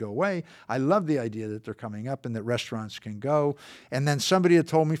they should go away. I love the idea that they're coming up and that restaurants can go. And then somebody had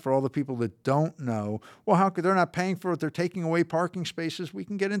told me, for all the people that don't know, well, how could they're not paying for it? They're taking away parking spaces. We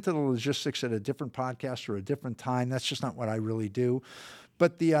can get into the logistics at a different podcast or a different time. That's just not what I really do.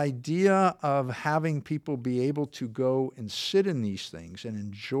 But the idea of having people be able to go and sit in these things and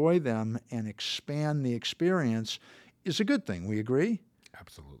enjoy them and expand the experience is a good thing. We agree?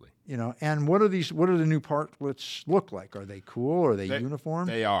 Absolutely. And what do the new parklets look like? Are they cool? Are they uniform?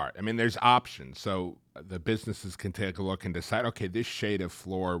 They are. I mean, there's options. So the businesses can take a look and decide, okay, this shade of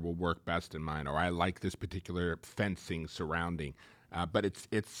floor will work best in mine, or I like this particular fencing surrounding. But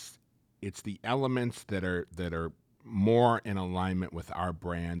it's the elements that are more in alignment with our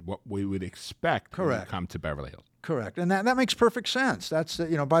brand, what we would expect when we come to Beverly Hills. Correct. And that makes perfect sense. That's,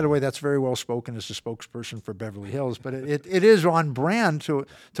 by the way, that's very well spoken as a spokesperson for Beverly Hills, but it is on brand to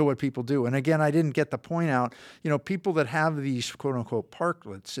what people do. And again, I didn't get the point out, people that have these quote unquote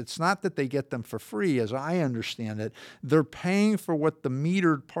parklets, it's not that they get them for free, as I understand it. They're paying for what the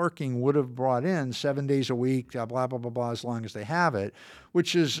metered parking would have brought in 7 days a week, blah, blah, blah, blah, as long as they have it,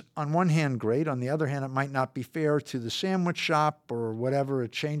 which is on one hand great. On the other hand, it might not be fair to the sandwich shop or whatever.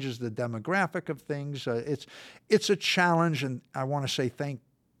 It changes the demographic of things. It's a challenge, and I want to say thank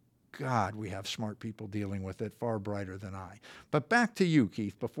God we have smart people dealing with it, far brighter than I. But back to you,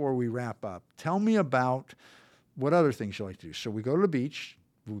 Keith, before we wrap up. Tell me about what other things you like to do. So we go to the beach.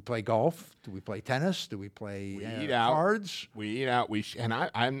 Do we play golf? Do we play tennis? Do we play cards? We eat out. And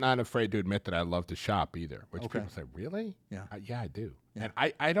I'm not afraid to admit that I love to shop either, which people say, really? Yeah. Yeah, I do. Yeah.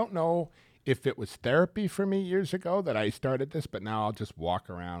 And I don't know if it was therapy for me years ago that I started this, but now I'll just walk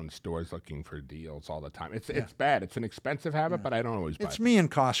around stores looking for deals all the time. It's bad. It's an expensive habit, but I don't always buy It's me and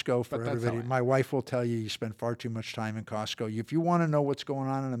Costco for But that's everybody. how I am. My wife will tell you spend far too much time in Costco. If you want to know what's going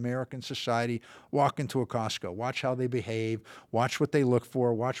on in American society, walk into a Costco. Watch how they behave. Watch what they look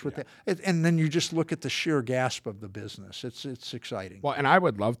for. Watch what and then you just look at the sheer gasp of the business. It's exciting. Well, and I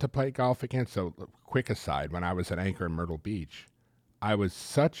would love to play golf again. So, quick aside, when I was at Anchor in Myrtle Beach, I was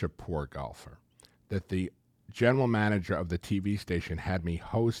such a poor golfer that the general manager of the TV station had me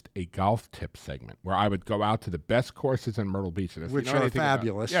host a golf tip segment where I would go out to the best courses in Myrtle Beach. Which are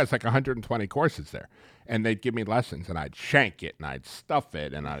fabulous. It's like 120 courses there. And they'd give me lessons, and I'd shank it, and I'd stuff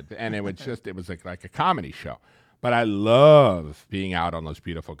it, and it was like a comedy show. But I love being out on those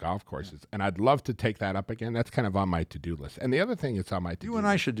beautiful golf courses, and I'd love to take that up again. That's kind of on my to-do list. And the other thing that's on my to-do list. You and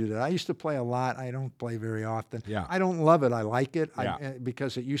I should do that. I used to play a lot. I don't play very often. Yeah. I don't love it. I like it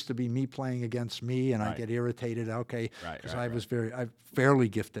because it used to be me playing against me, and I get irritated. Because I was I'm fairly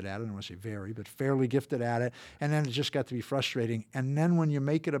gifted at it. I don't want to say very, but fairly gifted at it. And then it just got to be frustrating. And then when you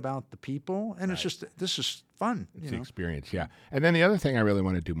make it about the people, and it's just, this is fun. It's the experience, yeah. And then the other thing I really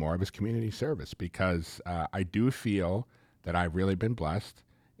want to do more of is community service, because I do feel that I've really been blessed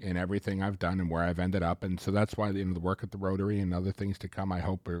in everything I've done and where I've ended up. And so that's why the work at the Rotary and other things to come, I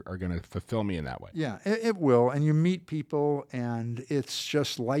hope are going to fulfill me in that way. Yeah, it will. And you meet people, and it's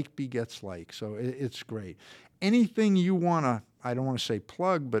just like begets like. So it's great. Anything you want to, I don't want to say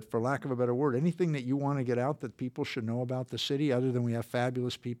plug, but for lack of a better word, anything that you want to get out that people should know about the city, other than we have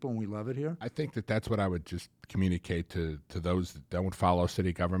fabulous people and we love it here? I think that's what I would just communicate to those that don't follow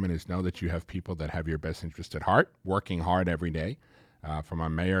city government, is know that you have people that have your best interest at heart, working hard every day, from our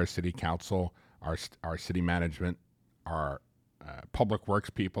mayor, our city council, our city management, our public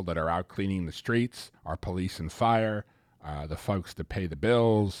works people that are out cleaning the streets, our police and fire, the folks that pay the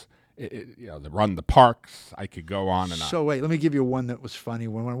bills. run the parks. I could go on and on. So wait, let me give you one that was funny.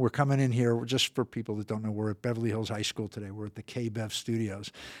 When we're coming in here, just for people that don't know, we're at Beverly Hills High School today. We're at the K-Bev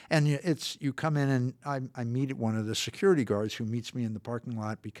Studios. And you come in and I meet one of the security guards who meets me in the parking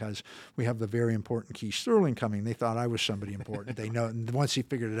lot because we have the very important Keith Sterling coming. They thought I was somebody important. They know, and once he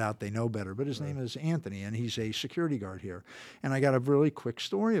figured it out, they know better. But his name is Anthony, and he's a security guard here. And I got a really quick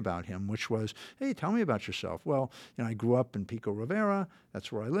story about him, which was, hey, tell me about yourself. Well, I grew up in Pico Rivera.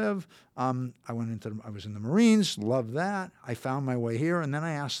 That's where I live. I was in the Marines, loved that. I found my way here, and then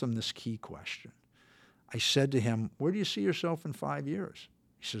I asked him this key question. I said to him, where do you see yourself in 5 years?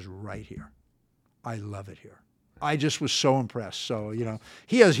 He says, right here. I love it here. I just was so impressed. So,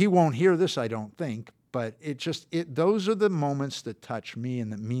 he won't hear this, I don't think, but those are the moments that touch me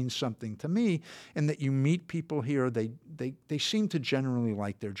and that mean something to me, and that you meet people here, they seem to generally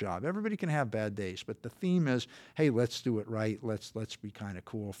like their job. Everybody can have bad days, but the theme is, hey, let's do it right. Let's be kind of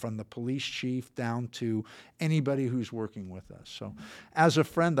cool, from the police chief down to anybody who's working with us. So as a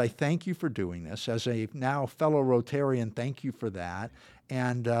friend, I thank you for doing this. As a now fellow Rotarian, thank you for that.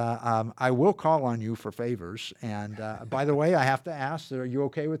 And I will call on you for favors. And by the way, I have to ask, are you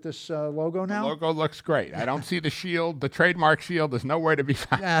okay with this logo now? The logo looks great. I don't see the shield. The trademark shield is nowhere to be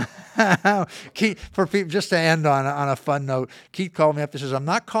found. Keith, for people, just to end on a fun note, Keith called me up and says, I'm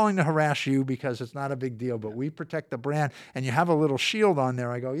not calling to harass you because it's not a big deal, but we protect the brand. And you have a little shield on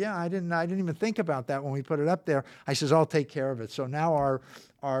there. I go, yeah, I didn't even think about that when we put it up there. I says, I'll take care of it. So now our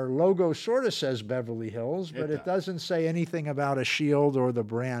logo sort of says Beverly Hills, but it doesn't say anything about a shield or the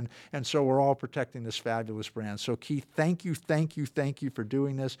brand. And so we're all protecting this fabulous brand. So Keith, thank you for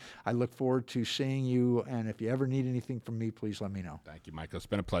doing this. I look forward to seeing you. And if you ever need anything from me, please let me know. Thank you, Michael. It's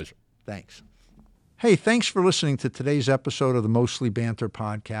been a pleasure. Thanks. Hey, thanks for listening to today's episode of the Mostly Banter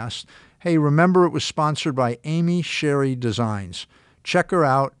podcast. Hey, remember, it was sponsored by Amy Sherry Designs. Check her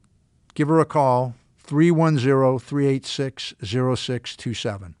out. Give her a call.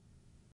 310-386-0627.